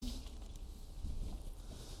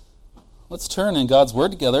Let's turn in God's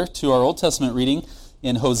Word together to our Old Testament reading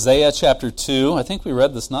in Hosea chapter 2. I think we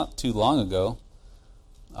read this not too long ago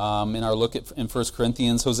in our look in 1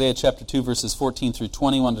 Corinthians. Hosea chapter 2, verses 14 through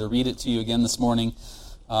 20. I wanted to read it to you again this morning.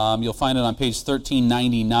 You'll find it on page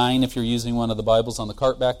 1399 if you're using one of the Bibles on the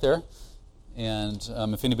cart back there. And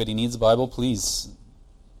if anybody needs a Bible, please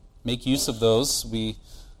make use of those.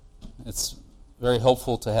 It's very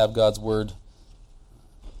helpful to have God's Word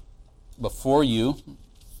before you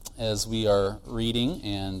as we are reading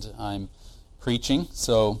and I'm preaching.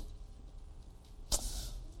 So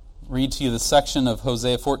read to you the section of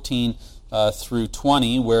Hosea 14 through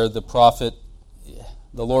 20 where the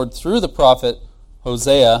Lord through the prophet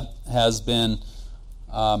Hosea has been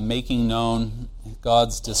making known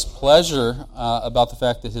God's displeasure about the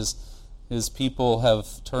fact that his people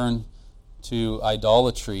have turned to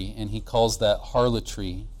idolatry, and he calls that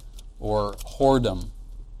harlotry or whoredom.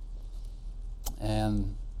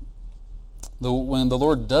 And when the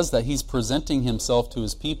Lord does that, he's presenting himself to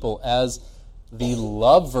his people as the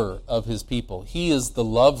lover of his people. He is the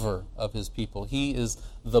lover of his people. He is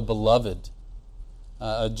the beloved.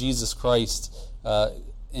 Jesus Christ,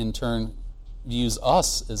 in turn, views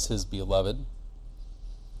us as his beloved.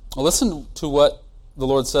 Well, listen to what the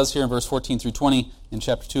Lord says here in verse 14 through 20 in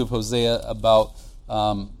chapter 2 of Hosea about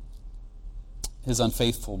his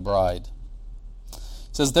unfaithful bride. It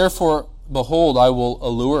says, "Therefore, behold, I will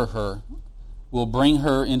allure her, will bring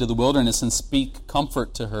her into the wilderness and speak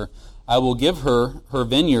comfort to her. I will give her her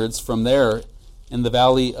vineyards from there in the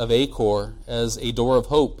valley of Achor as a door of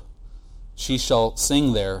hope. She shall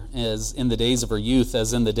sing there as in the days of her youth,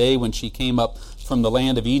 as in the day when she came up from the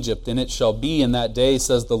land of Egypt. And it shall be in that day,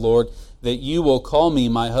 says the Lord, that you will call me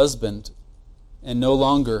my husband, and no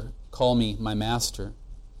longer call me my master.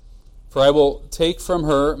 For I will take from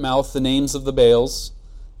her mouth the names of the Baals,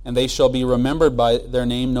 and they shall be remembered by their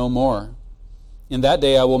name no more. In that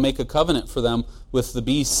day I will make a covenant for them with the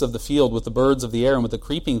beasts of the field, with the birds of the air, and with the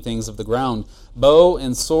creeping things of the ground. Bow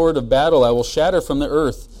and sword of battle I will shatter from the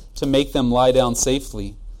earth, to make them lie down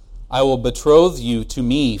safely. I will betroth you to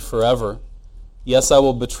me forever. Yes, I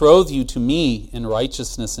will betroth you to me in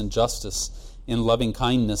righteousness and justice, in loving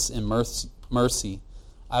kindness and mercy.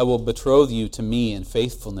 I will betroth you to me in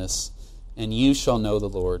faithfulness, and you shall know the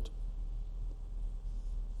Lord."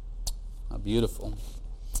 How beautiful.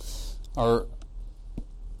 Our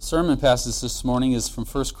sermon passage this morning is from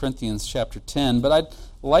 1 Corinthians chapter 10, but I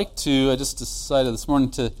just decided this morning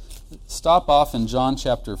to stop off in John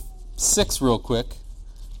chapter 6 real quick,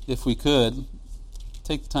 if we could.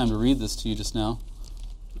 Take the time to read this to you just now.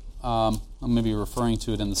 I'm going to be referring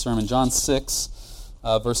to it in the sermon. John 6,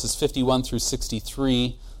 verses 51 through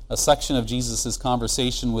 63, a section of Jesus'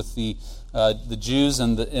 conversation with the Jews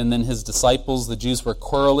and then his disciples. The Jews were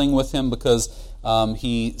quarreling with him because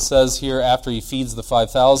he says here after he feeds the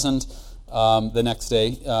 5,000 the next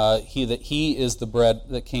day, that he is the bread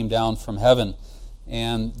that came down from heaven,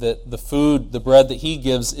 and that the bread that he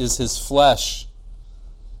gives is his flesh.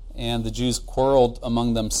 And the Jews quarreled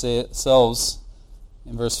among themselves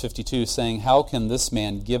in verse 52, saying, "How can this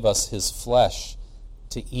man give us his flesh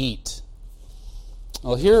to eat?"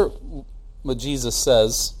 Well, hear what Jesus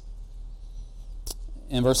says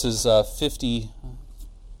in verses 53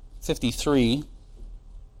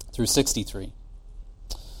 through 63.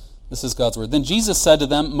 This is God's word. "Then Jesus said to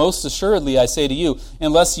them, Most assuredly I say to you,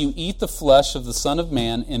 unless you eat the flesh of the Son of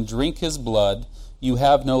Man and drink his blood, you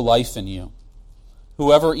have no life in you.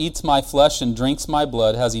 Whoever eats my flesh and drinks my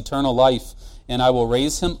blood has eternal life, and I will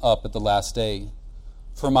raise him up at the last day.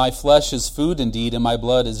 For my flesh is food indeed, and my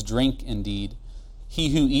blood is drink indeed. He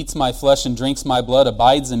who eats my flesh and drinks my blood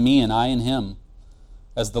abides in me, and I in him.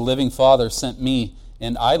 As the living Father sent me,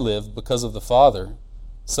 and I live because of the Father,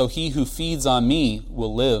 so he who feeds on me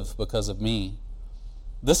will live because of me.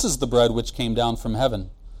 This is the bread which came down from heaven,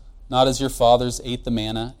 not as your fathers ate the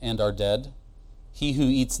manna and are dead. He who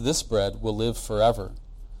eats this bread will live forever."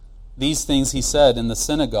 These things he said in the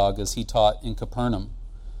synagogue as he taught in Capernaum.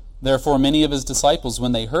 Therefore many of his disciples,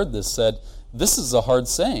 when they heard this, said, "This is a hard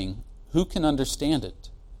saying. Who can understand it?"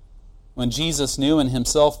 When Jesus knew in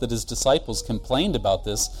himself that his disciples complained about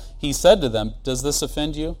this, he said to them, "Does this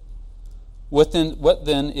offend you? What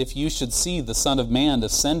then if you should see the Son of Man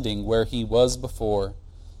ascending where he was before?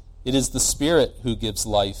 It is the Spirit who gives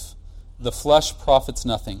life. The flesh profits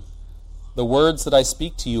nothing. The words that I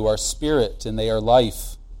speak to you are spirit, and they are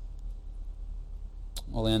life."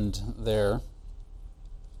 We'll end there.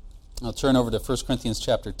 I'll turn over to 1 Corinthians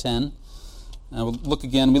chapter 10. And we'll look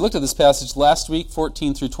again. We looked at this passage last week,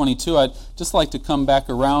 14 through 22. I'd just like to come back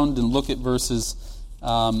around and look at verses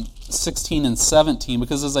 16 and 17,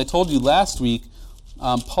 because as I told you last week,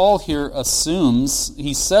 Paul here assumes,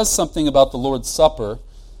 he says something about the Lord's Supper,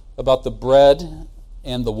 about the bread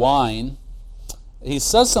and the wine. He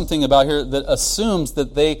says something about here that assumes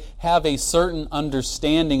that they have a certain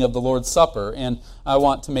understanding of the Lord's Supper, and I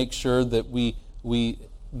want to make sure that we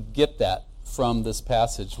get that from this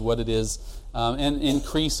passage, what it is, and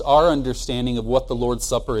increase our understanding of what the Lord's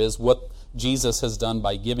Supper is, what Jesus has done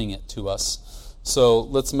by giving it to us. So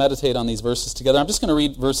let's meditate on these verses together. I'm just going to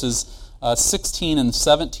read verses 16 and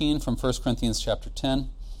 17 from 1 Corinthians chapter 10.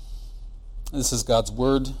 This is God's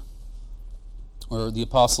Word, where the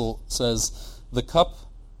apostle says, "The cup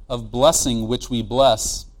of blessing which we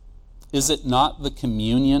bless, is it not the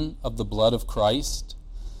communion of the blood of Christ?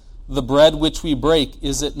 The bread which we break,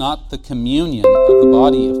 is it not the communion of the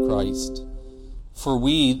body of Christ? For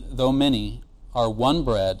we, though many, are one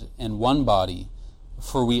bread and one body,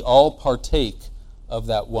 for we all partake of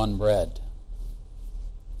that one bread."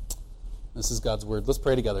 This is God's Word. Let's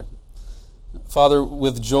pray together. Father,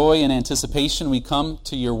 with joy and anticipation, we come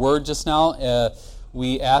to your Word just now.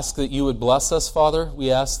 We ask that you would bless us, Father. We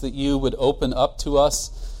ask that you would open up to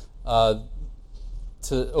us,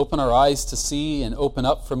 to open our eyes to see and open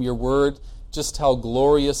up from your Word just how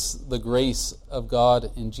glorious the grace of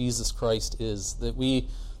God in Jesus Christ is, that we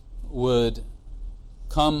would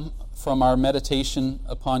come from our meditation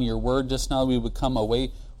upon your Word just now, we would come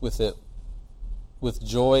away with it with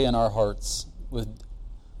joy in our hearts, with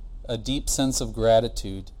a deep sense of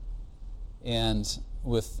gratitude, and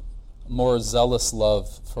with more zealous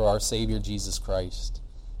love for our Savior Jesus Christ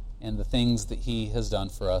and the things that he has done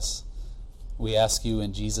for us. We ask you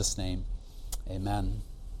in Jesus' name. Amen.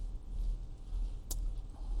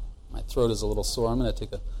 My throat is a little sore. I'm going to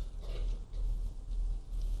take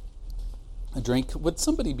a drink. Would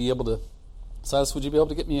somebody be able to, Silas, would you be able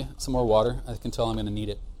to get me some more water? I can tell I'm going to need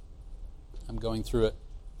it. I'm going through it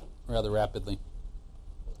rather rapidly.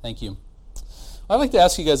 Thank you. I'd like to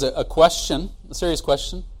ask you guys a question, a serious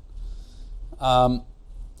question.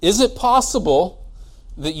 Is it possible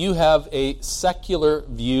that you have a secular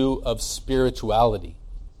view of spirituality?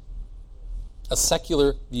 A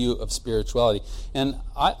secular view of spirituality. And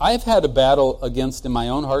I've had a battle against, in my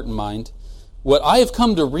own heart and mind, what I have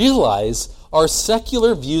come to realize are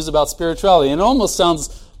secular views about spirituality. And it almost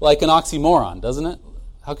sounds like an oxymoron, doesn't it?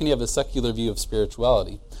 How can you have a secular view of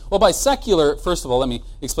spirituality? Well, by secular, first of all, let me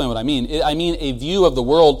explain what I mean. I mean a view of the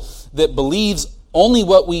world that believes only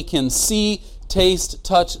what we can see, taste,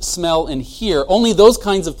 touch, smell, and hear. Only those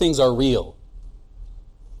kinds of things are real.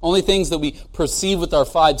 Only things that we perceive with our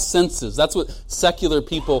five senses. That's what secular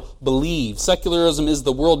people believe. Secularism is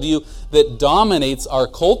the worldview that dominates our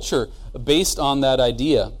culture based on that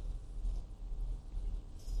idea.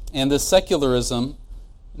 And this secularism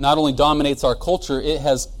not only dominates our culture, it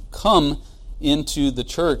has come into the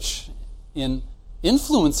church in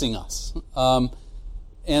influencing us.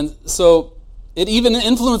 And so it even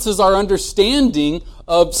influences our understanding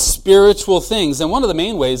of spiritual things. And one of the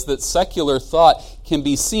main ways that secular thought can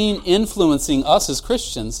be seen influencing us as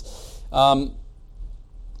Christians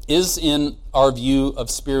is in our view of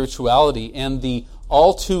spirituality and the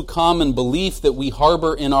all too common belief that we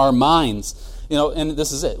harbor in our minds. You know, and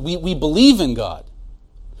this is it. We believe in God.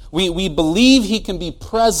 We believe he can be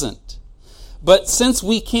present. But since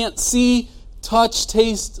we can't see, touch,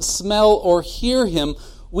 taste, smell, or hear him,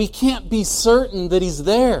 we can't be certain that he's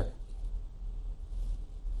there.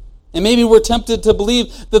 And maybe we're tempted to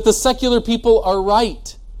believe that the secular people are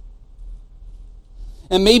right.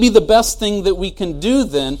 And maybe the best thing that we can do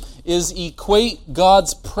then is equate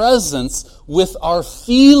God's presence with our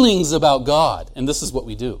feelings about God. And this is what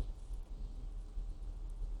we do.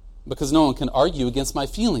 Because no one can argue against my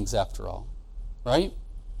feelings after all. Right?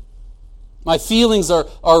 My feelings are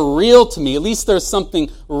real to me. At least there's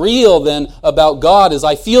something real then about God as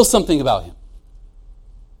I feel something about him.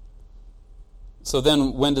 So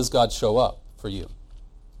then when does God show up for you?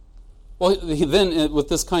 Well, then with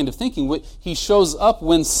this kind of thinking, he shows up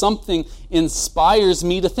when something inspires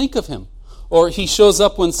me to think of him. Or he shows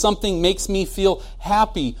up when something makes me feel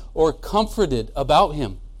happy or comforted about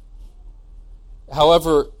him.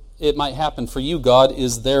 However it might happen for you, God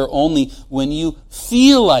is there only when you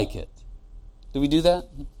feel like it. Do we do that?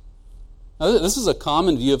 Now, this is a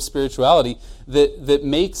common view of spirituality that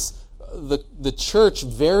makes the church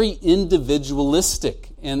very individualistic,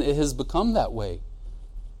 and it has become that way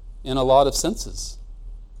in a lot of senses.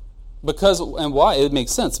 And why? It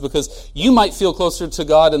makes sense. Because you might feel closer to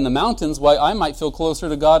God in the mountains, while I might feel closer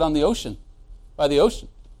to God on the ocean, by the ocean.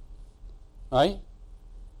 Right?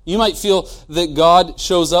 You might feel that God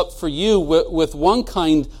shows up for you with one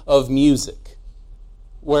kind of music,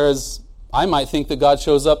 whereas I might think that God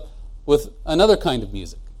shows up with another kind of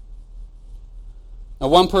music. Now,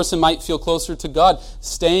 one person might feel closer to God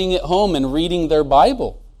staying at home and reading their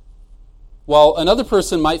Bible, while another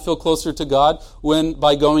person might feel closer to God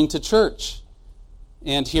by going to church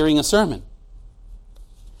and hearing a sermon.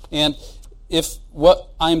 And if what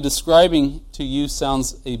I'm describing to you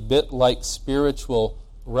sounds a bit like spiritual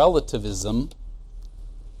relativism,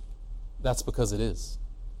 that's because it is.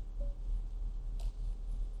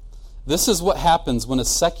 This is what happens when a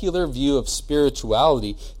secular view of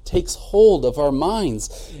spirituality takes hold of our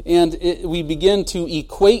minds, and we begin to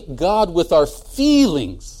equate God with our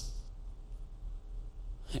feelings.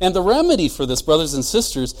 And the remedy for this, brothers and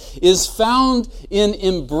sisters, is found in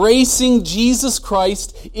embracing Jesus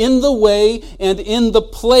Christ in the way and in the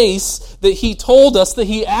place that He told us that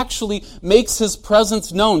He actually makes His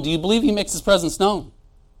presence known. Do you believe He makes His presence known?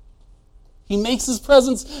 He makes His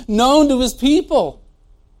presence known to His people.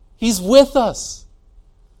 He's with us.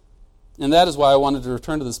 And that is why I wanted to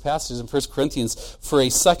return to this passage in 1 Corinthians for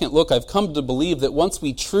a second look. I've come to believe that once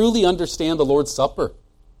we truly understand the Lord's Supper,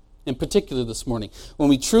 in particular this morning, when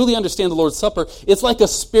we truly understand the Lord's Supper, it's like a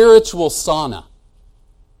spiritual sauna.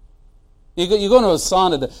 You go into a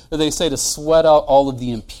sauna, they say to sweat out all of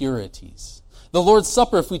the impurities. The Lord's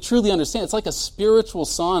Supper, if we truly understand, it's like a spiritual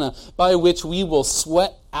sauna by which we will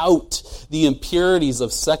sweat out the impurities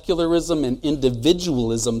of secularism and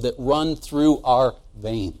individualism that run through our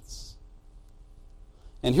veins.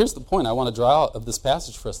 And here's the point I want to draw out of this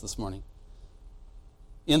passage for us this morning.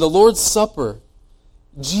 In the Lord's Supper,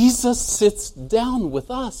 Jesus sits down with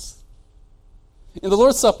us. In the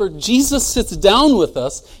Lord's Supper, Jesus sits down with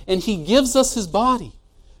us and He gives us His body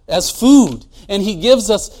as food, and He gives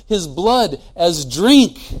us His blood as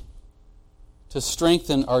drink to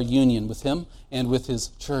strengthen our union with Him and with His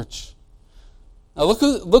church. Now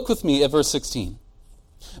look with me at verse 16.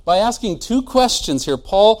 By asking two questions here,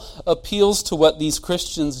 Paul appeals to what these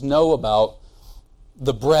Christians know about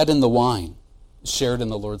the bread and the wine shared in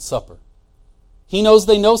the Lord's Supper. He knows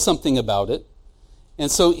they know something about it,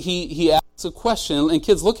 and so he asks a question, and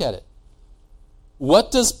kids, look at it.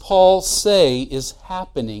 What does Paul say is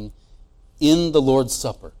happening in the Lord's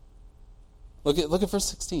Supper? Look at verse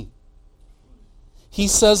 16. He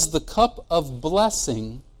says the cup of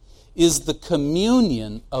blessing is the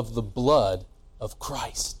communion of the blood of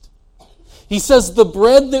Christ. He says the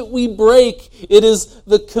bread that we break, it is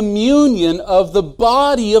the communion of the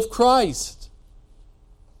body of Christ.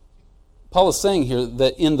 Paul is saying here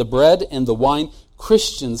that in the bread and the wine,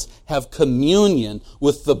 Christians have communion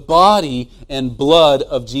with the body and blood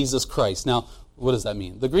of Jesus Christ. Now, what does that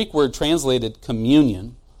mean? The Greek word translated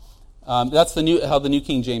communion, that's how the New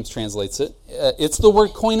King James translates it. It's the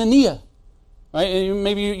word koinonia. Right? And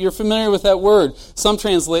maybe you're familiar with that word. Some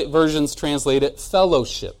versions translate it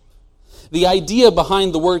fellowship. The idea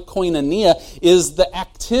behind the word koinonia is the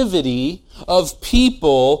activity of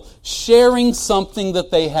people sharing something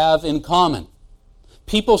that they have in common.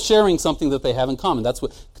 People sharing something that they have in common. That's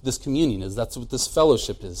what this communion is. That's what this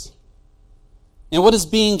fellowship is. And what is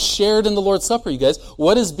being shared in the Lord's Supper, you guys?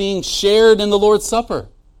 What is being shared in the Lord's Supper?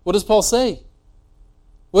 What does Paul say?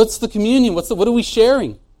 What's the communion? What are we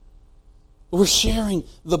sharing? We're sharing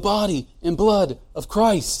the body and blood of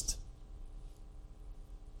Christ.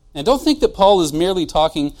 And don't think that Paul is merely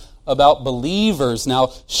talking about believers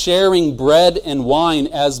now sharing bread and wine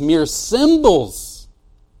as mere symbols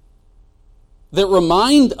that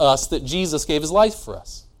remind us that Jesus gave His life for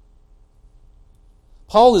us.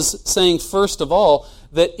 Paul is saying, first of all,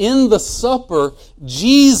 that in the supper,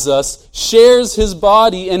 Jesus shares His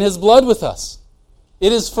body and His blood with us.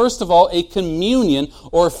 It is, first of all, a communion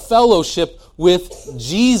or fellowship with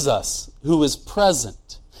Jesus who is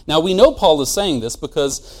present. Now, we know Paul is saying this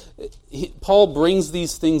because Paul brings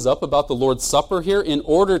these things up about the Lord's Supper here in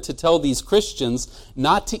order to tell these Christians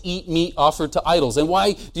not to eat meat offered to idols. And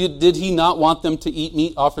why did he not want them to eat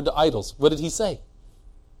meat offered to idols? What did he say?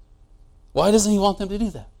 Why doesn't he want them to do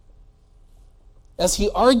that? As he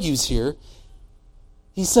argues here,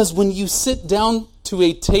 he says, when you sit down to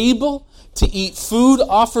a table to eat food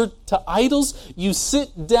offered to idols, you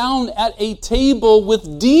sit down at a table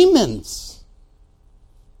with demons.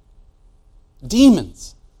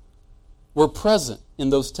 Demons were present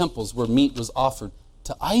in those temples where meat was offered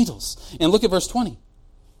to idols. And look at verse 20.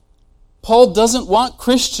 Paul doesn't want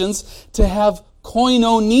Christians to have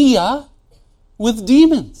koinonia with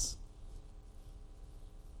demons.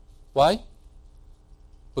 Why?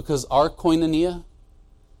 Because our koinonia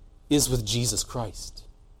is with Jesus Christ.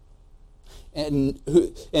 And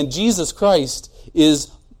Jesus Christ is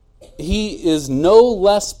no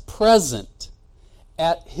less present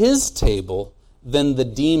at His table than the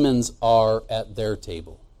demons are at their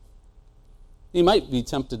table. You might be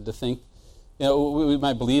tempted to think, we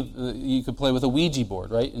might believe you could play with a Ouija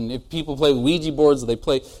board, right? And if people play with Ouija boards,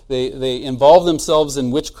 they involve themselves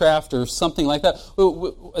in witchcraft or something like that.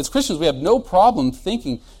 As Christians, we have no problem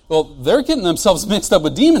thinking, well, they're getting themselves mixed up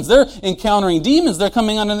with demons. They're encountering demons. They're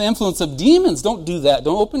coming under the influence of demons. Don't do that.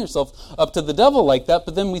 Don't open yourself up to the devil like that.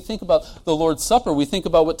 But then we think about the Lord's Supper. We think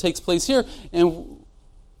about what takes place here, and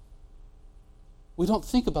we don't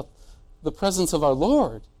think about the presence of our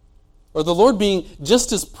Lord, or the Lord being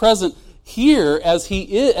just as present here as he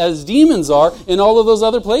is, as demons are in all of those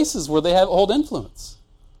other places where they hold influence.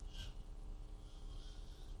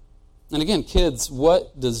 And again, kids,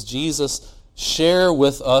 what does Jesus share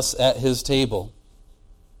with us at his table?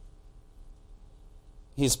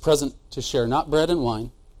 He's present to share not bread and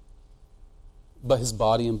wine, but his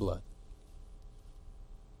body and blood.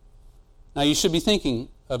 Now you should be thinking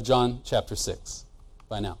of John chapter 6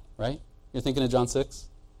 by now, right? You're thinking of John 6?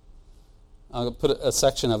 I'll put a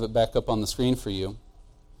section of it back up on the screen for you.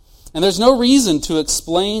 And there's no reason to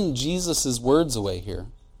explain Jesus' words away here.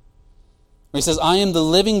 He says, I am the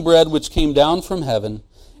living bread which came down from heaven,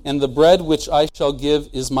 and the bread which I shall give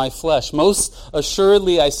is my flesh. Most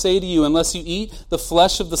assuredly I say to you, unless you eat the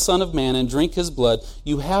flesh of the Son of Man and drink his blood,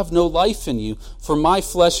 you have no life in you. For my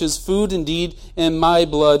flesh is food indeed, and my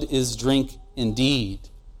blood is drink indeed.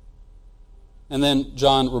 And then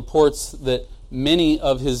John reports that many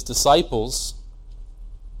of his disciples,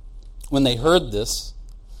 when they heard this,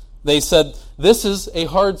 they said, this is a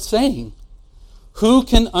hard saying. Who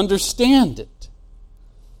can understand it?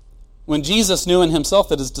 When Jesus knew in himself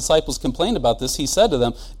that his disciples complained about this, he said to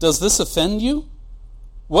them, does this offend you?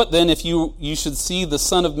 What then if you should see the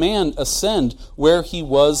Son of Man ascend where he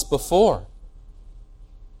was before?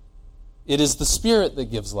 It is the Spirit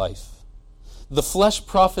that gives life. The flesh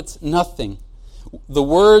profits nothing. The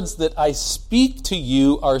words that I speak to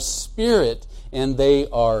you are spirit, and they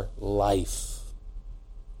are life.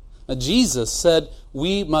 Now, Jesus said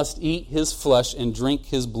we must eat his flesh and drink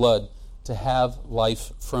his blood to have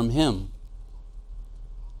life from him.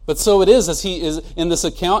 But so it is, as he is in this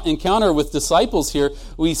encounter with disciples here,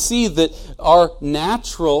 we see that our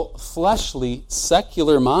natural, fleshly,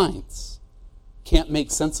 secular minds can't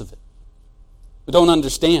make sense of it. We don't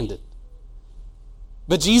understand it.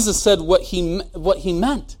 But Jesus said what he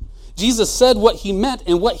meant. Jesus said what he meant,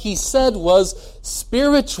 and what he said was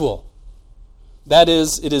spiritual. That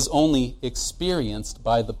is, it is only experienced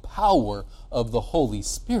by the power of the Holy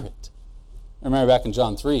Spirit. I remember back in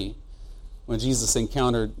John 3, when Jesus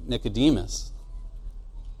encountered Nicodemus,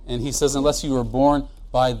 and he says, unless you are born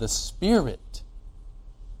by the Spirit,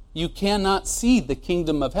 you cannot see the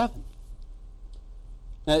kingdom of heaven.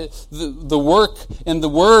 The work and the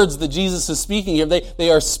words that Jesus is speaking here,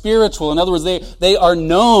 they are spiritual. In other words, they are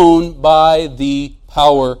known by the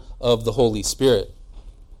power of the Holy Spirit.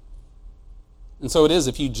 And so it is,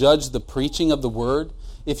 if you judge the preaching of the Word,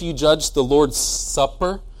 if you judge the Lord's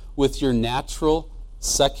Supper with your natural,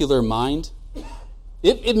 secular mind,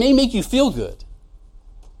 it may make you feel good.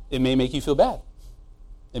 It may make you feel bad.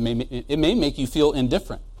 It may make you feel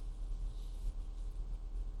indifferent.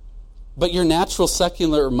 But your natural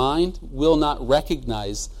secular mind will not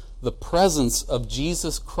recognize the presence of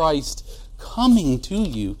Jesus Christ coming to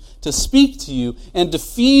you, to speak to you, and to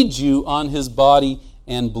feed you on his body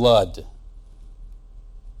and blood.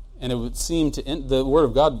 And it would seem the Word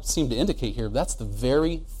of God seemed to indicate here that's the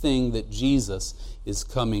very thing that Jesus is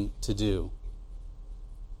coming to do.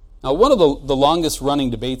 Now, one of the longest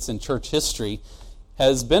running debates in church history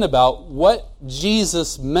has been about what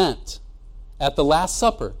Jesus meant at the Last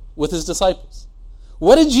Supper with his disciples.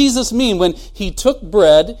 What did Jesus mean when he took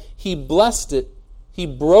bread, he blessed it, he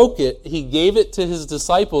broke it, he gave it to his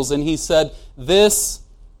disciples, and he said, "This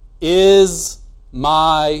is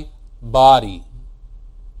my body"?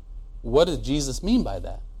 What did Jesus mean by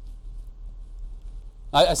that?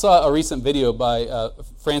 I saw a recent video by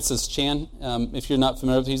Francis Chan. If you're not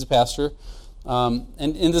familiar with him, he's a pastor. And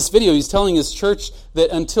in this video, he's telling his church that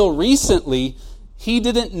until recently, he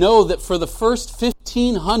didn't know that for the first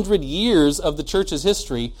 1,500 years of the church's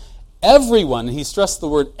history, everyone, and he stressed the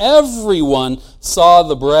word everyone, saw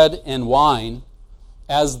the bread and wine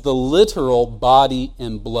as the literal body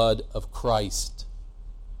and blood of Christ.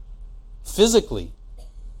 Physically,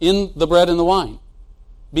 in the bread and the wine,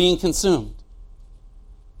 being consumed.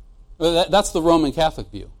 That's the Roman Catholic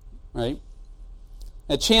view, right?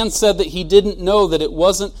 Now, Chan said that he didn't know that it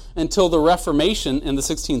wasn't until the Reformation in the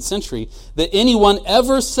 16th century that anyone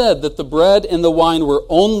ever said that the bread and the wine were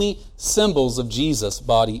only symbols of Jesus'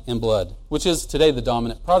 body and blood, which is today the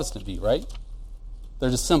dominant Protestant view, right? They're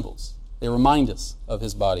just symbols. They remind us of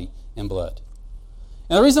his body and blood.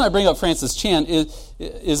 And the reason I bring up Francis Chan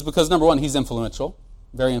is because, number one, he's influential,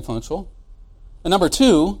 very influential. And number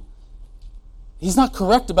two, he's not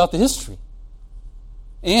correct about the history.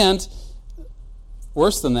 And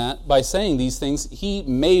worse than that, by saying these things, he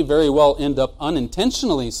may very well end up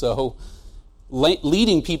unintentionally so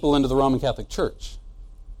leading people into the Roman Catholic Church.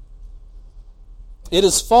 It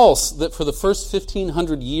is false that for the first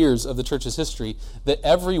 1,500 years of the church's history that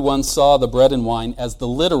everyone saw the bread and wine as the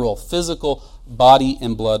literal, physical body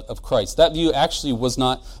and blood of Christ. That view actually was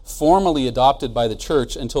not formally adopted by the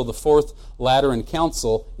church until the Fourth Lateran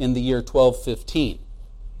Council in the year 1215.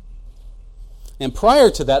 And prior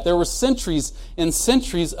to that, there were centuries and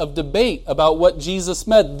centuries of debate about what Jesus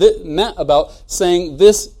meant about saying,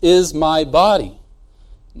 "This is my body."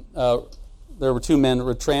 There were two men,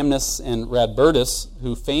 Ratramnus and Radbertus,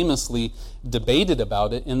 who famously debated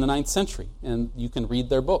about it in the 9th century, and you can read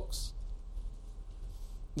their books.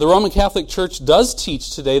 The Roman Catholic Church does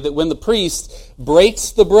teach today that when the priest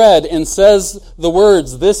breaks the bread and says the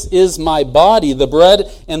words, "This is my body," the bread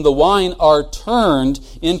and the wine are turned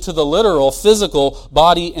into the literal, physical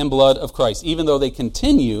body and blood of Christ, even though they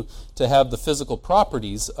continue to have the physical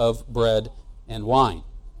properties of bread and wine.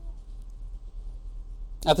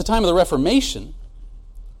 At the time of the Reformation,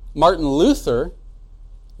 Martin Luther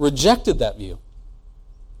rejected that view.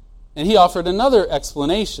 And he offered another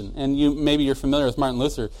explanation. And maybe you're familiar with Martin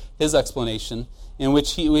Luther, his explanation, in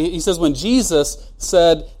which he says when Jesus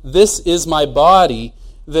said, "This is my body,"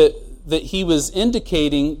 that he was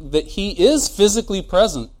indicating that he is physically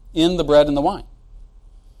present in the bread and the wine.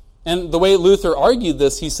 And the way Luther argued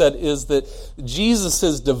this, he said, is that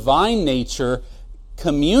Jesus' divine nature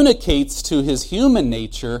communicates to his human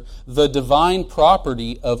nature the divine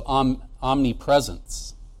property of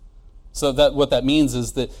omnipresence. So that what that means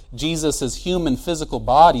is that Jesus' human physical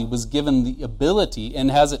body was given the ability, and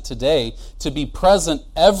has it today, to be present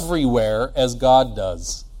everywhere as God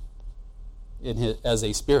does as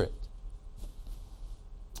a spirit.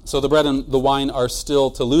 So the bread and the wine are still,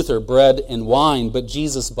 to Luther, bread and wine, but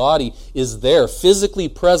Jesus' body is there, physically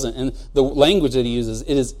present. And the language that he uses,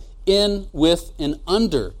 it is in, with, and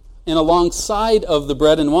under, and alongside of the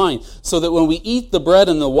bread and wine. So that when we eat the bread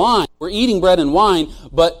and the wine, we're eating bread and wine,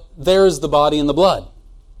 but there is the body and the blood.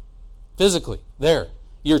 Physically, there.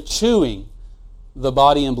 You're chewing the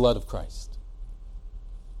body and blood of Christ.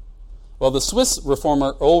 Well, the Swiss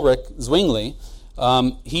reformer Ulrich Zwingli,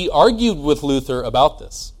 he argued with Luther about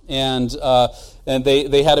this. And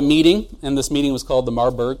they had a meeting, and this meeting was called the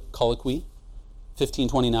Marburg Colloquy,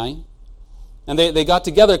 1529. And they got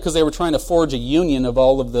together because they were trying to forge a union of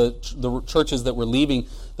all of the churches that were leaving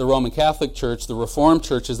the Roman Catholic Church, the Reformed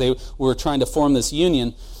churches. They were trying to form this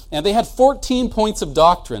union. And they had 14 points of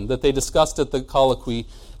doctrine that they discussed at the colloquy,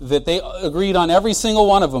 that they agreed on every single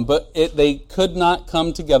one of them, but they could not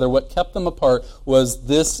come together. What kept them apart was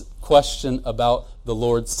this question about the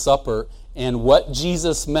Lord's Supper and what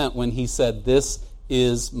Jesus meant when he said, "This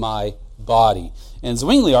is my body." And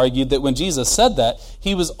Zwingli argued that when Jesus said that,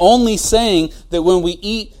 he was only saying that when we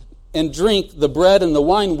eat and drink the bread and the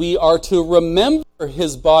wine, we are to remember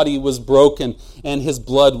his body was broken and his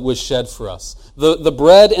blood was shed for us. The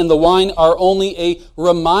bread and the wine are only a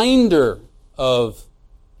reminder of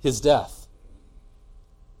his death.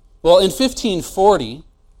 Well, in 1540,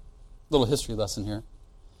 little history lesson here.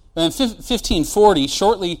 In 1540,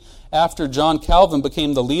 shortly after John Calvin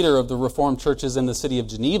became the leader of the Reformed churches in the city of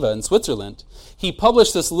Geneva in Switzerland, he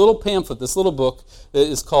published this little pamphlet, this little book that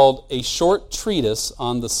is called A Short Treatise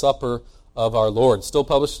on the Supper of Our Lord. Still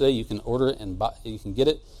published today. You can order it and you can get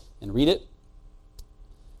it and read it.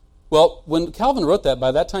 Well, when Calvin wrote that,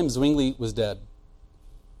 by that time Zwingli was dead.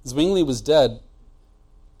 Zwingli was dead,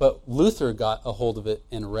 but Luther got a hold of it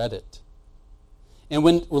and read it. And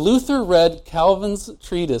when Luther read Calvin's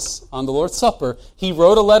treatise on the Lord's Supper, he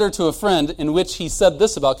wrote a letter to a friend in which he said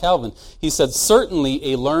this about Calvin. He said,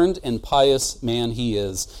 "Certainly a learned and pious man he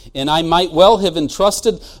is, and I might well have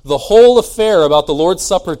entrusted the whole affair about the Lord's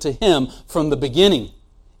Supper to him from the beginning."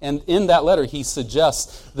 And in that letter, he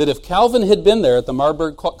suggests that if Calvin had been there at the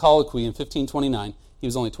Marburg Colloquy in 1529, he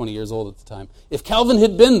was only 20 years old at the time. If Calvin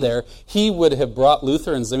had been there, he would have brought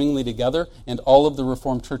Luther and Zwingli together, and all of the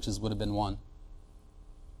Reformed churches would have been one.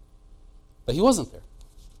 But he wasn't there.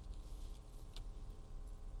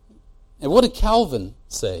 And what did Calvin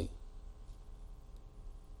say?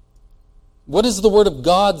 What is the Word of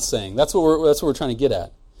God saying? That's what we're trying to get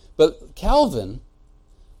at. But Calvin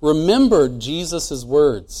remembered Jesus'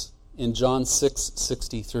 words in John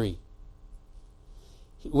 6:63.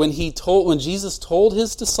 When Jesus told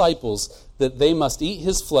his disciples that they must eat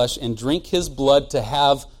his flesh and drink his blood to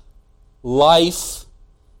have life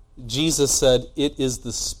Jesus said, "It is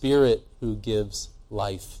the Spirit who gives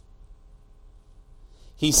life."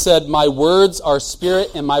 He said, "My words are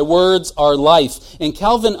spirit and my words are life." And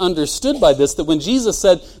Calvin understood by this that when Jesus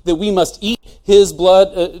said that we must eat his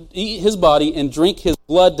blood, eat his body and drink his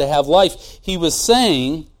blood to have life, he was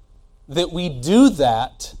saying that we do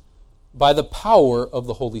that by the power of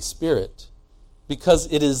the Holy Spirit, because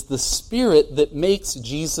it is the Spirit that makes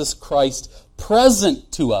Jesus Christ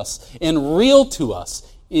present to us and real to us,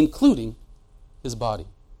 including his body.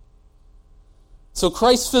 So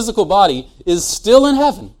Christ's physical body is still in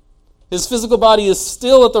heaven. His physical body is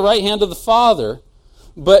still at the right hand of the Father.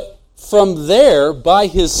 But from there, by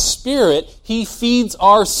his Spirit, he feeds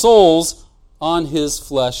our souls on his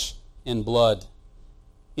flesh and blood.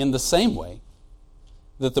 In the same way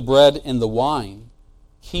that the bread and the wine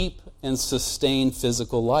keep and sustain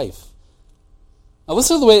physical life. Now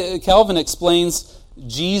listen to the way Calvin explains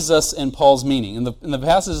Jesus and Paul's meaning. In the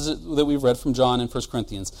passages that we've read from John and 1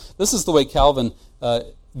 Corinthians, this is the way Calvin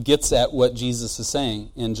gets at what Jesus is saying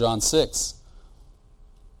in John 6.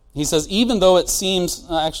 He says, even though it seems...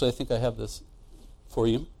 actually, I think I have this for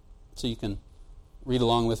you, so you can read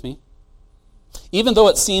along with me. Even though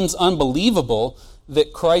it seems unbelievable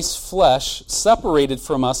that Christ's flesh, separated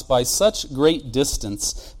from us by such great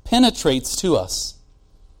distance, penetrates to us,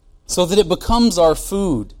 so that it becomes our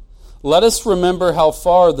food, let us remember how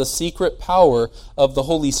far the secret power of the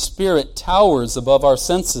Holy Spirit towers above our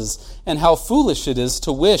senses, and how foolish it is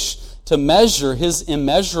to wish to measure his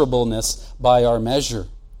immeasurableness by our measure.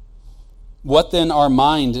 What then our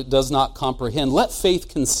mind does not comprehend, let faith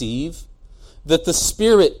conceive that the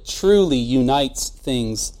Spirit truly unites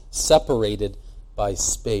things separated by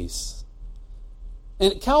space.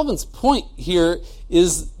 And Calvin's point here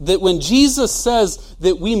is that when Jesus says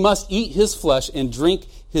that we must eat his flesh and drink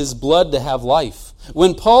his blood to have life,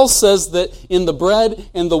 when Paul says that in the bread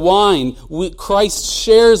and the wine, Christ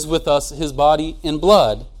shares with us his body and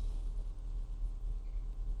blood,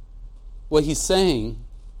 what he's saying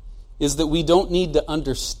is that we don't need to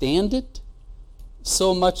understand it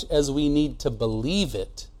so much as we need to believe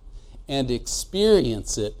it and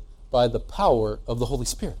experience it by the power of the Holy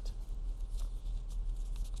Spirit.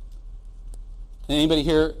 Anybody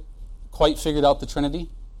here quite figured out the Trinity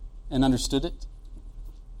and understood it?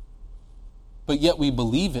 But yet we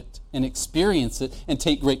believe it and experience it and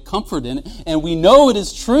take great comfort in it. And we know it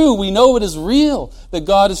is true. We know it is real, that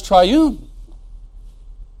God is triune.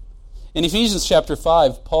 In Ephesians chapter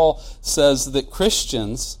 5, Paul says that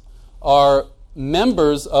Christians are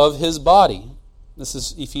members of his body. This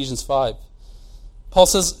is Ephesians 5. Paul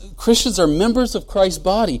says Christians are members of Christ's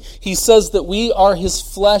body. He says that we are his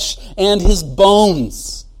flesh and his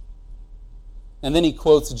bones. And then he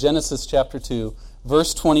quotes Genesis chapter 2,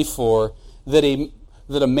 verse 24, that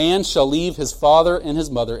a man shall leave his father and his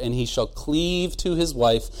mother, and he shall cleave to his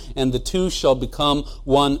wife, and the two shall become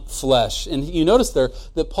one flesh. And you notice there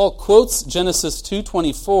that Paul quotes Genesis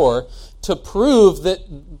 2:24 to prove that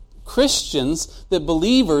Christians, that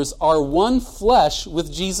believers are one flesh with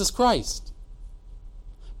Jesus Christ.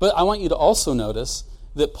 But I want you to also notice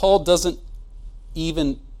that Paul doesn't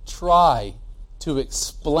even try to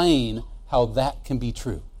explain how that can be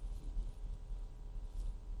true.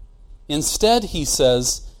 Instead, he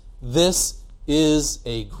says, this is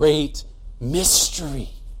a great mystery.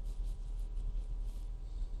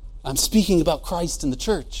 I'm speaking about Christ and the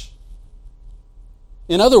church.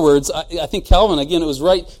 In other words, I think Calvin, again, it was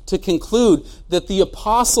right to conclude that the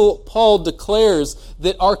Apostle Paul declares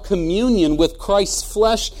that our communion with Christ's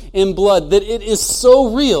flesh and blood, that it is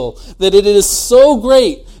so real, that it is so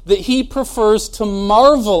great, that he prefers to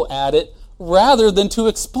marvel at it rather than to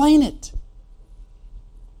explain it.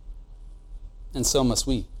 And so must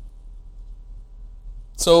we.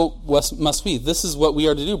 So must we. This is what we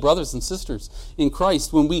are to do, brothers and sisters in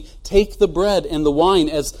Christ, when we take the bread and the wine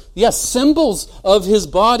as, yes, symbols of his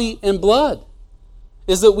body and blood,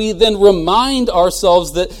 is that we then remind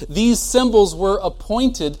ourselves that these symbols were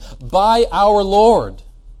appointed by our Lord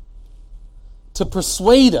to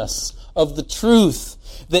persuade us of the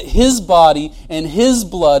truth that his body and his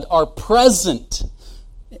blood are present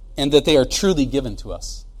and that they are truly given to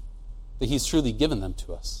us, that he's truly given them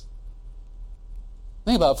to us.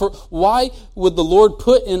 Think about it. For why would the Lord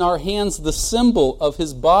put in our hands the symbol of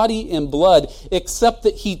his body and blood except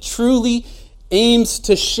that he truly aims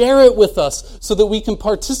to share it with us so that we can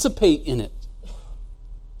participate in it?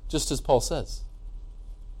 Just as Paul says.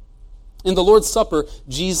 In the Lord's Supper,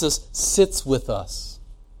 Jesus sits with us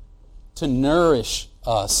to nourish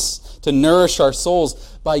us, to nourish our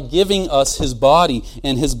souls by giving us his body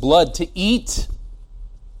and his blood to eat,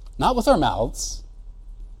 not with our mouths,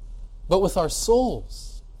 but with our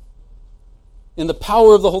souls. in the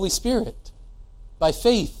power of the Holy Spirit, by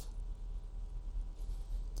faith.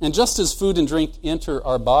 And just as food and drink enter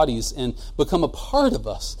our bodies and become a part of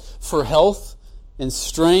us for health and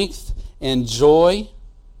strength and joy,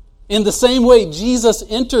 in the same way Jesus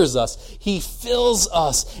enters us. He fills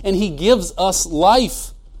us and He gives us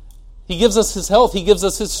life. He gives us His health. He gives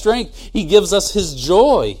us His strength. He gives us His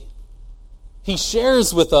joy. He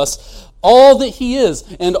shares with us all that He is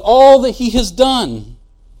and all that He has done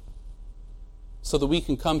so that we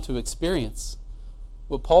can come to experience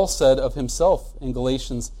what Paul said of himself in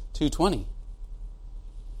Galatians 2:20.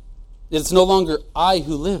 It's no longer I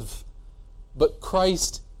who live, but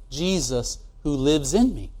Christ Jesus who lives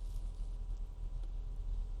in me.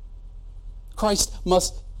 Christ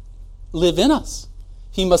must live in us.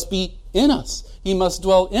 He must be in us. He must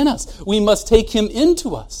dwell in us. We must take Him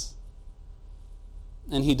into us.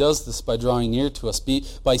 And He does this by drawing near to us,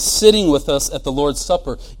 by sitting with us at the Lord's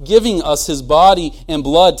Supper, giving us His body and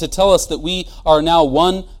blood to tell us that we are now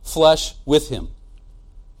one flesh with Him.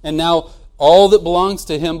 And now all that belongs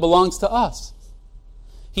to Him belongs to us.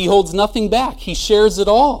 He holds nothing back. He shares it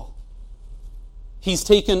all. He's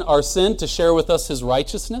taken our sin to share with us His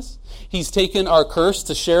righteousness. He's taken our curse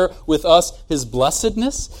to share with us His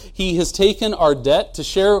blessedness. He has taken our debt to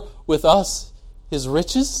share with us His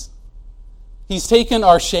riches. He's taken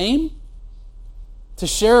our shame to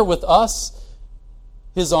share with us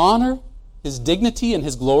His honor, His dignity, and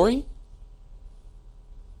His glory.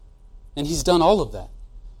 And He's done all of that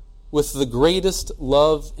with the greatest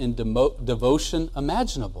love and devotion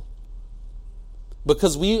imaginable.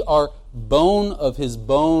 Because we are bone of His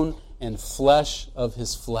bone and flesh of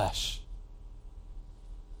His flesh.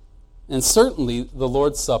 And certainly the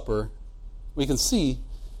Lord's Supper, we can see,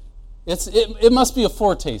 it must be a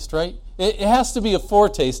foretaste, right? It has to be a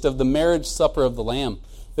foretaste of the marriage supper of the Lamb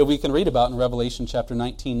that we can read about in Revelation chapter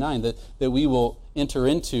 19:9, that we will enter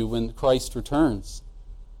into when Christ returns.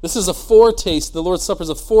 This is a foretaste. The Lord's Supper is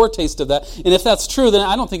a foretaste of that. And if that's true, then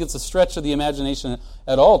I don't think it's a stretch of the imagination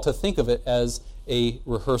at all to think of it as a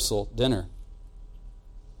rehearsal dinner.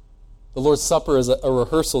 The Lord's Supper is a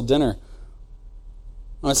rehearsal dinner.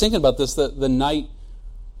 I was thinking about this, that the night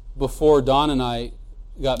before Dawn and I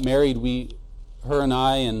got married, her and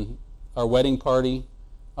I and our wedding party,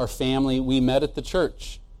 our family, we met at the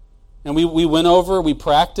church. And we went over, we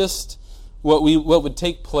practiced what would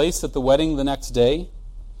take place at the wedding the next day.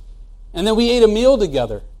 And then we ate a meal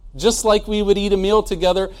together, just like we would eat a meal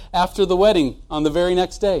together after the wedding on the very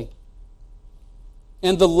next day.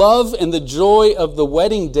 And the love and the joy of the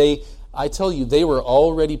wedding day, I tell you, they were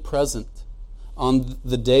already present on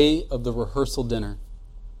the day of the rehearsal dinner.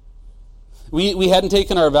 We hadn't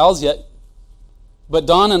taken our vows yet, but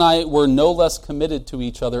Dawn and I were no less committed to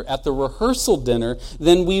each other at the rehearsal dinner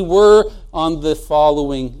than we were on the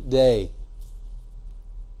following day.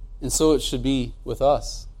 And so it should be with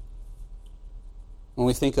us when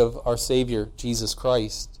we think of our Savior, Jesus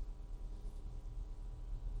Christ.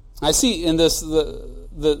 I see in this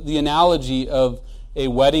the analogy of a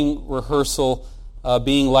wedding rehearsal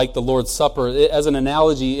being like the Lord's Supper. As an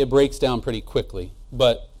analogy, it breaks down pretty quickly,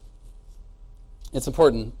 but it's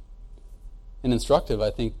important and instructive,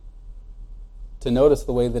 I think, to notice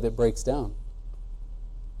the way that it breaks down.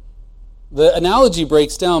 The analogy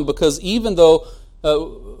breaks down because even though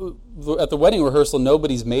at the wedding rehearsal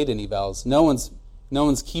nobody's made any vows, no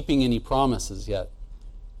one's keeping any promises yet.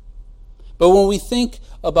 But when we think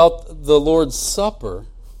about the Lord's Supper,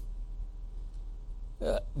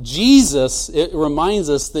 it reminds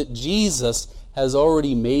us that Jesus has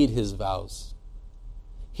already made His vows.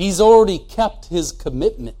 He's already kept His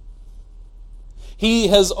commitment. He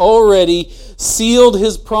has already sealed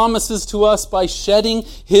His promises to us by shedding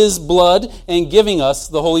His blood and giving us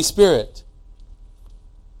the Holy Spirit.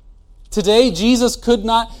 Today, Jesus could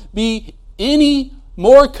not be any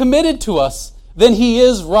more committed to us than He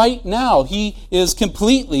is right now. He is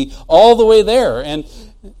completely all the way there, and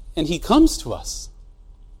He comes to us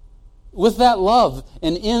with that love,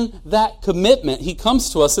 and in that commitment, He comes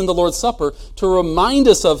to us in the Lord's Supper to remind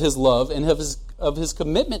us of His love and of His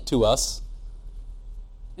commitment to us,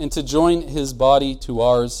 and to join His body to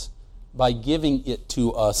ours by giving it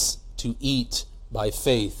to us to eat by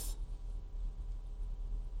faith.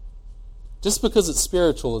 Just because it's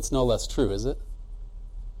spiritual, it's no less true, is it?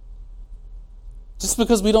 Just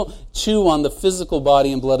because we don't chew on the physical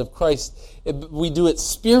body and blood of Christ, we do it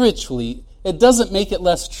spiritually, it doesn't make it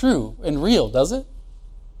less true and real, does it?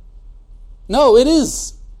 No, it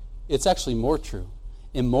is. It's actually more true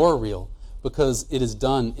and more real because it is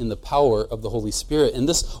done in the power of the Holy Spirit. And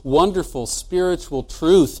this wonderful spiritual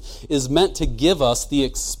truth is meant to give us the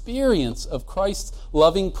experience of Christ's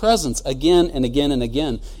loving presence again and again and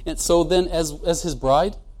again. And so then as his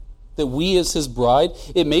bride, that we as his bride,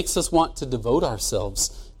 it makes us want to devote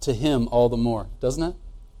ourselves to him all the more, doesn't it?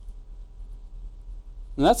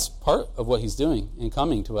 And that's part of what he's doing in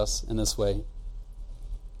coming to us in this way.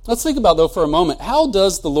 Let's think about, though, for a moment, how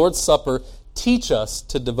does the Lord's Supper teach us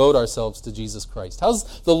to devote ourselves to Jesus Christ? How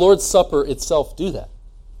does the Lord's Supper itself do that?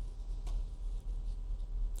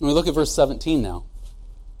 And we look at verse 17 now.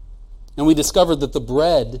 And we discover that the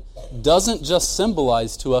bread doesn't just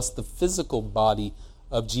symbolize to us the physical body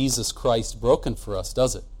of Jesus Christ broken for us,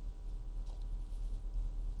 does it?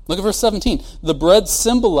 Look at verse 17. The bread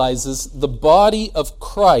symbolizes the body of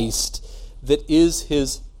Christ that is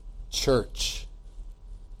his church,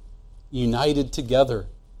 united together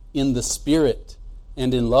in the Spirit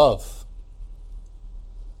and in love.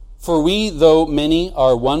 For we, though many,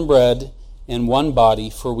 are one bread and one body,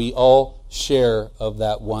 for we all share of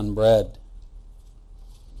that one bread.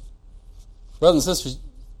 Brothers and sisters,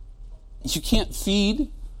 you can't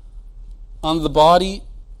feed on the body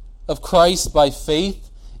of Christ by faith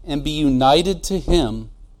and be united to him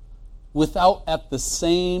without at the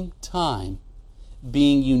same time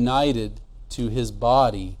being united to his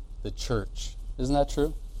body, the church. Isn't that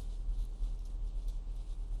true?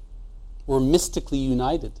 We're mystically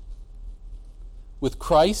united with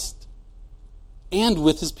Christ and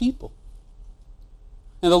with his people.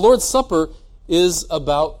 And the Lord's Supper is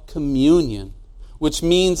about communion, which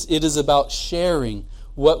means it is about sharing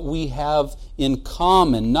what we have in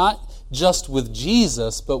common, not just with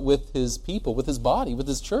Jesus, but with his people, with his body, with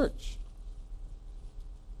his church.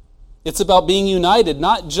 It's about being united,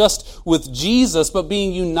 not just with Jesus, but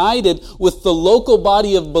being united with the local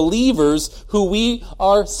body of believers who we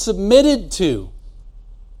are submitted to.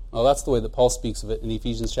 Well, that's the way that Paul speaks of it in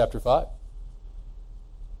Ephesians chapter 5.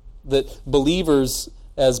 That believers,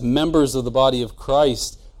 as members of the body of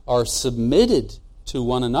Christ, are submitted to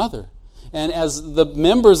one another. And as the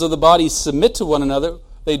members of the body submit to one another,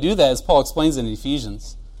 they do that, as Paul explains in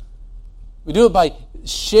Ephesians. We do it by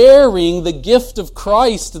sharing the gift of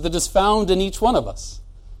Christ that is found in each one of us.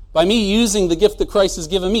 By me using the gift that Christ has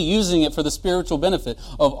given me, using it for the spiritual benefit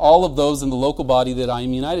of all of those in the local body that I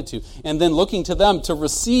am united to. And then looking to them to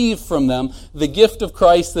receive from them the gift of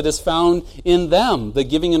Christ that is found in them. The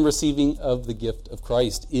giving and receiving of the gift of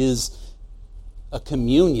Christ is a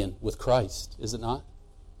communion with Christ, is it not?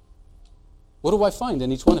 What do I find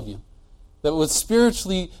in each one of you that was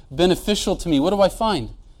spiritually beneficial to me? What do I find?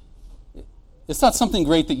 It's not something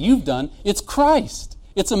great that you've done. It's Christ.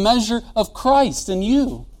 It's a measure of Christ in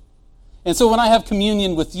you. And so when I have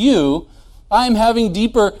communion with you, I'm having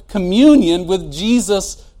deeper communion with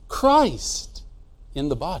Jesus Christ in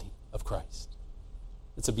the body of Christ.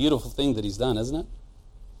 It's a beautiful thing that he's done, isn't it?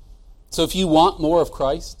 So if you want more of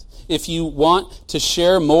Christ, if you want to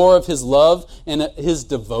share more of his love and his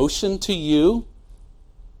devotion to you,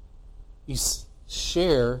 you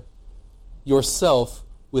share yourself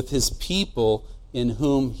with his people in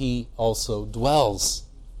whom he also dwells.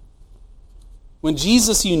 When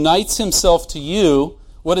Jesus unites himself to you,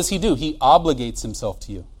 what does he do? He obligates himself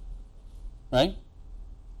to you. Right?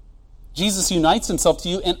 Jesus unites himself to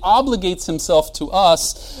you and obligates himself to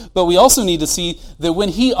us, but we also need to see that when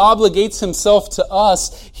he obligates himself to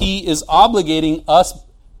us, he is obligating us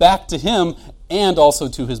back to him and also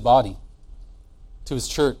to his body, to his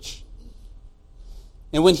church.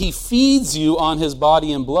 And when he feeds you on his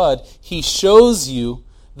body and blood, he shows you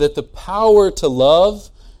that the power to love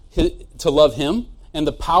him and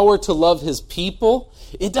the power to love his people,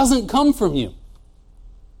 it doesn't come from you.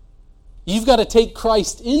 You've got to take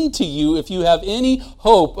Christ into you if you have any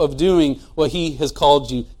hope of doing what he has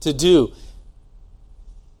called you to do.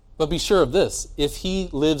 But be sure of this, if he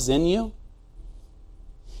lives in you,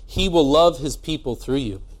 he will love his people through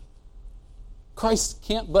you. Christ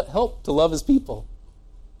can't but help to love his people.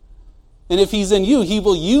 And if he's in you, he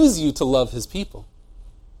will use you to love his people.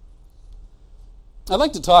 I'd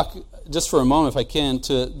like to talk just for a moment, if I can,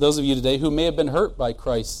 to those of you today who may have been hurt by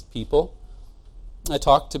Christ's people. I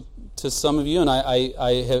talked to some of you, and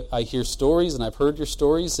I hear stories, and I've heard your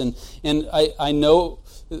stories, and I know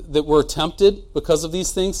that we're tempted because of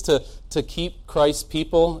these things to keep Christ's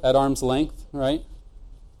people at arm's length, right?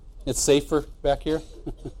 It's safer back here.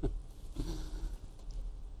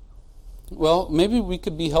 Well, maybe we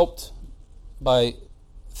could be helped by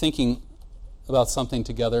thinking about something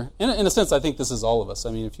together. In a sense, I think this is all of us.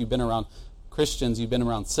 I mean, if you've been around Christians, you've been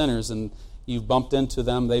around sinners, and you've bumped into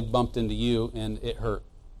them, they've bumped into you, and it hurt.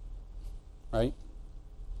 Right?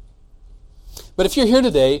 But if you're here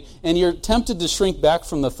today and you're tempted to shrink back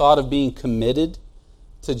from the thought of being committed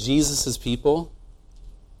to Jesus' people,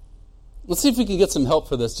 let's see if we can get some help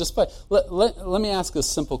for this. Let me ask a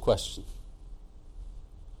simple question.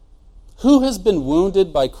 Who has been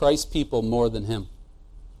wounded by Christ's people more than him?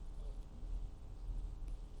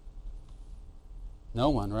 No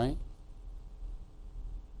one, right?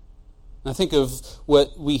 I think of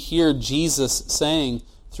what we hear Jesus saying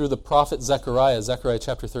through the prophet Zechariah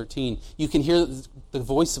chapter 13. You can hear the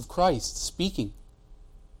voice of Christ speaking.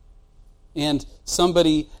 And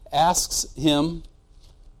somebody asks him,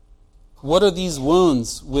 what are these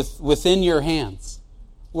wounds within your hands?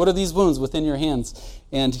 What are these wounds within your hands?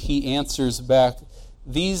 And he answers back,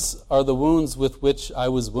 these are the wounds with which I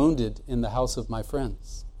was wounded in the house of my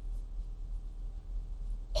friends.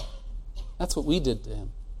 That's what we did to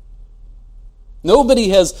him. Nobody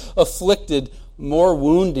has afflicted more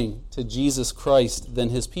wounding to Jesus Christ than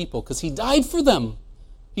his people, because he died for them.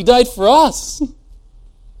 He died for us.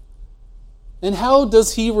 And how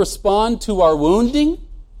does he respond to our wounding?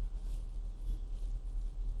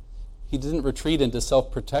 He didn't retreat into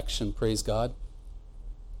self-protection, praise God.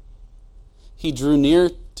 He drew near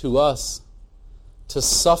to us to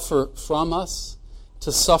suffer from us,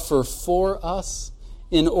 to suffer for us,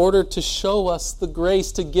 in order to show us the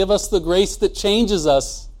grace, to give us the grace that changes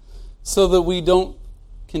us so that we don't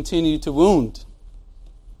continue to wound.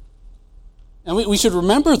 And we should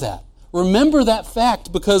remember that. Remember that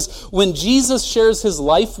fact, because when Jesus shares his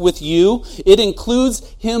life with you, it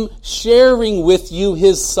includes him sharing with you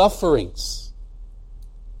his sufferings.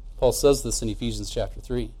 Paul says this in Ephesians chapter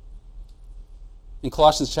 3. In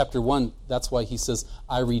Colossians chapter 1, that's why he says,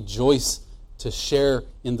 I rejoice to share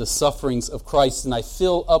in the sufferings of Christ, and I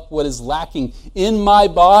fill up what is lacking in my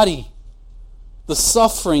body, the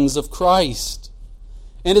sufferings of Christ.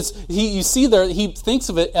 And you see there, he thinks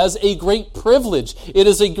of it as a great privilege. It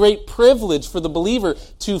is a great privilege for the believer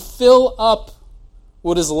to fill up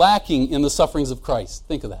what is lacking in the sufferings of Christ.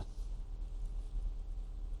 Think of that.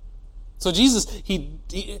 So Jesus,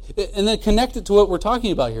 and then connect it to what we're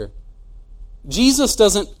talking about here. Jesus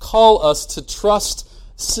doesn't call us to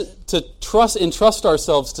entrust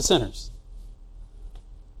ourselves to sinners,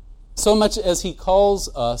 so much as he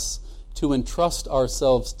calls us to entrust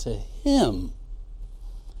ourselves to him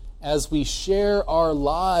as we share our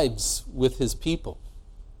lives with his people.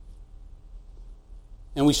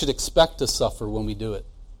 And we should expect to suffer when we do it.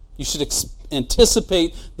 You should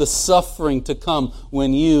anticipate the suffering to come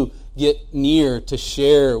when you get near to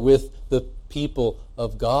share with the people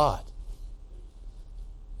of God.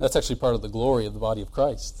 That's actually part of the glory of the body of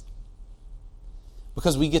Christ.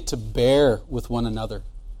 Because we get to bear with one another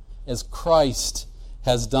as Christ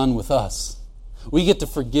has done with us. We get to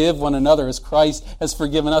forgive one another as Christ has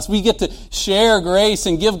forgiven us. We get to share grace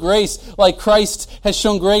and give grace like Christ has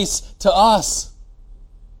shown grace to us.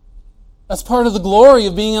 That's part of the glory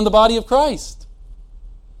of being in the body of Christ.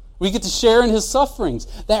 We get to share in his sufferings.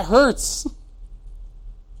 That hurts.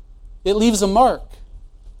 It leaves a mark,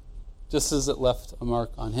 just as it left a mark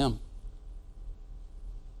on him.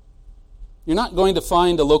 You're not going to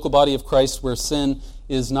find a local body of Christ where sin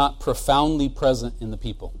is not profoundly present in the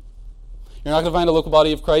people. You're not going to find a local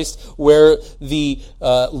body of Christ where the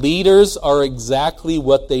leaders are exactly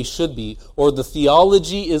what they should be, or the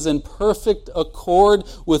theology is in perfect accord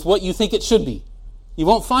with what you think it should be. You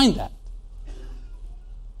won't find that.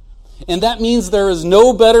 And that means there is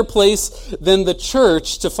no better place than the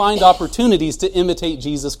church to find opportunities to imitate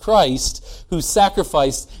Jesus Christ, who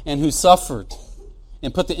sacrificed and who suffered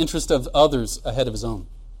and put the interest of others ahead of his own.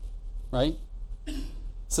 Right?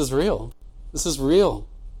 This is real. This is real.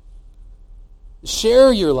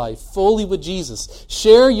 Share your life fully with Jesus.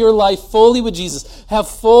 Share your life fully with Jesus. Have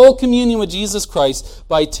full communion with Jesus Christ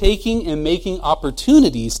by taking and making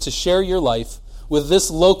opportunities to share your life with this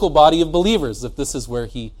local body of believers, if this is where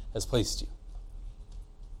he has placed you.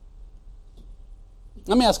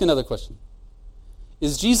 Let me ask another question.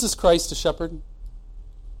 Is Jesus Christ a shepherd?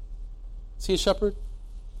 Is he a shepherd?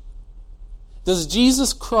 Does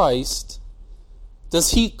Jesus Christ,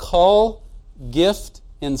 does he call, gift,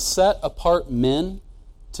 and set apart men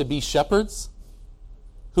to be shepherds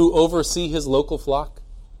who oversee his local flock?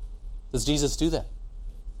 Does Jesus do that?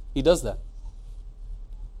 He does that.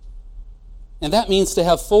 And that means to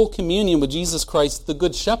have full communion with Jesus Christ, the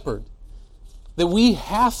Good Shepherd. That we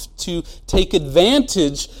have to take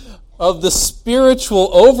advantage of the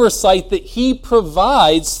spiritual oversight that he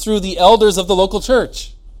provides through the elders of the local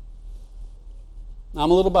church. Now,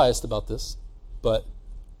 I'm a little biased about this, but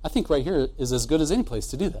I think right here is as good as any place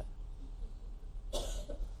to do that.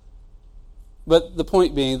 But the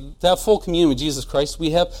point being, to have full communion with Jesus Christ,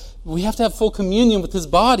 we have to have full communion with his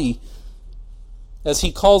body as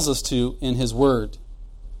he calls us to in his word.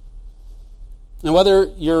 And whether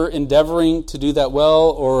you're endeavoring to do that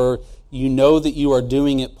well or you know that you are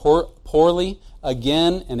doing it poorly,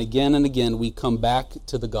 again and again and again, we come back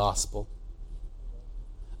to the gospel.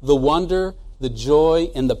 The wonder, the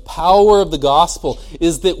joy, and the power of the gospel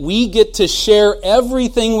is that we get to share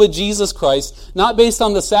everything with Jesus Christ, not based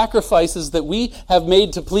on the sacrifices that we have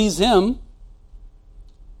made to please him,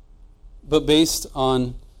 but based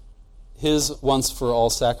on his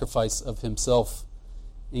once-for-all sacrifice of himself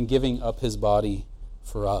in giving up his body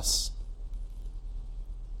for us.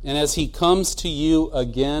 And as he comes to you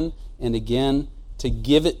again and again to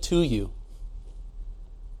give it to you,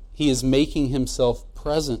 he is making himself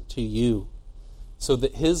present to you so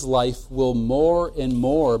that his life will more and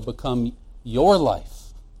more become your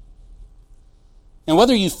life. And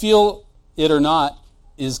whether you feel it or not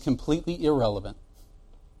is completely irrelevant.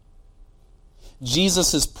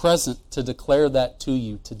 Jesus is present to declare that to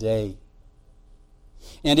you today.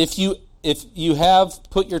 And if you have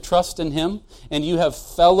put your trust in him and you have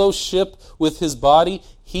fellowship with his body,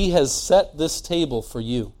 he has set this table for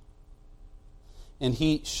you. And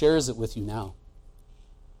he shares it with you now.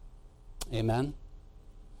 Amen?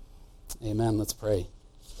 Amen. Let's pray.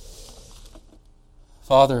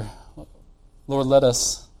 Father, Lord, let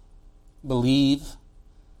us believe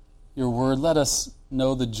your word. Let us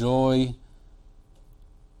know the joy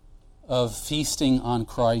of feasting on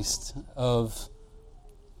Christ, of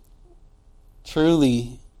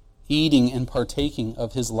truly eating and partaking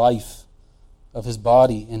of his life, of his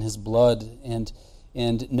body and his blood,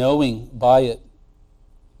 and knowing by it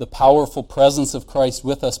the powerful presence of Christ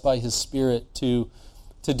with us by his Spirit to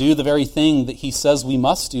do the very thing that he says we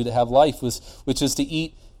must do to have life, which is to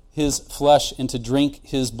eat his flesh and to drink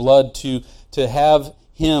his blood, to have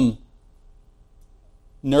him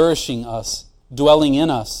nourishing us, dwelling in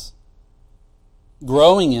us,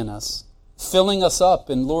 growing in us, filling us up.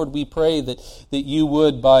 And Lord, we pray that you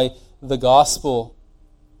would, by the gospel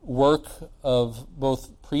work of both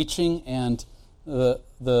preaching and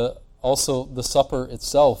also the supper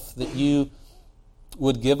itself, that you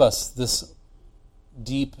would give us this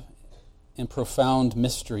deep and profound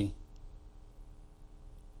mystery,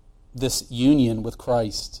 this union with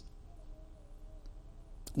Christ,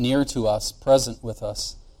 near to us, present with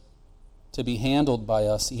us, to be handled by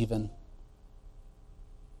us even.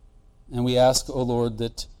 And we ask, O Lord,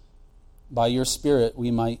 that by your Spirit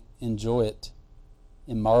we might enjoy it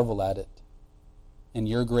and marvel at it in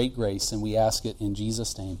your great grace. And we ask it in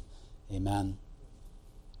Jesus' name. Amen.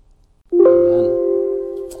 Amen.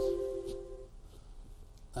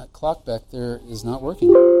 That clock back there is not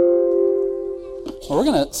working. Well, we're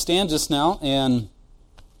going to stand just now and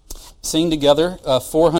sing together 400.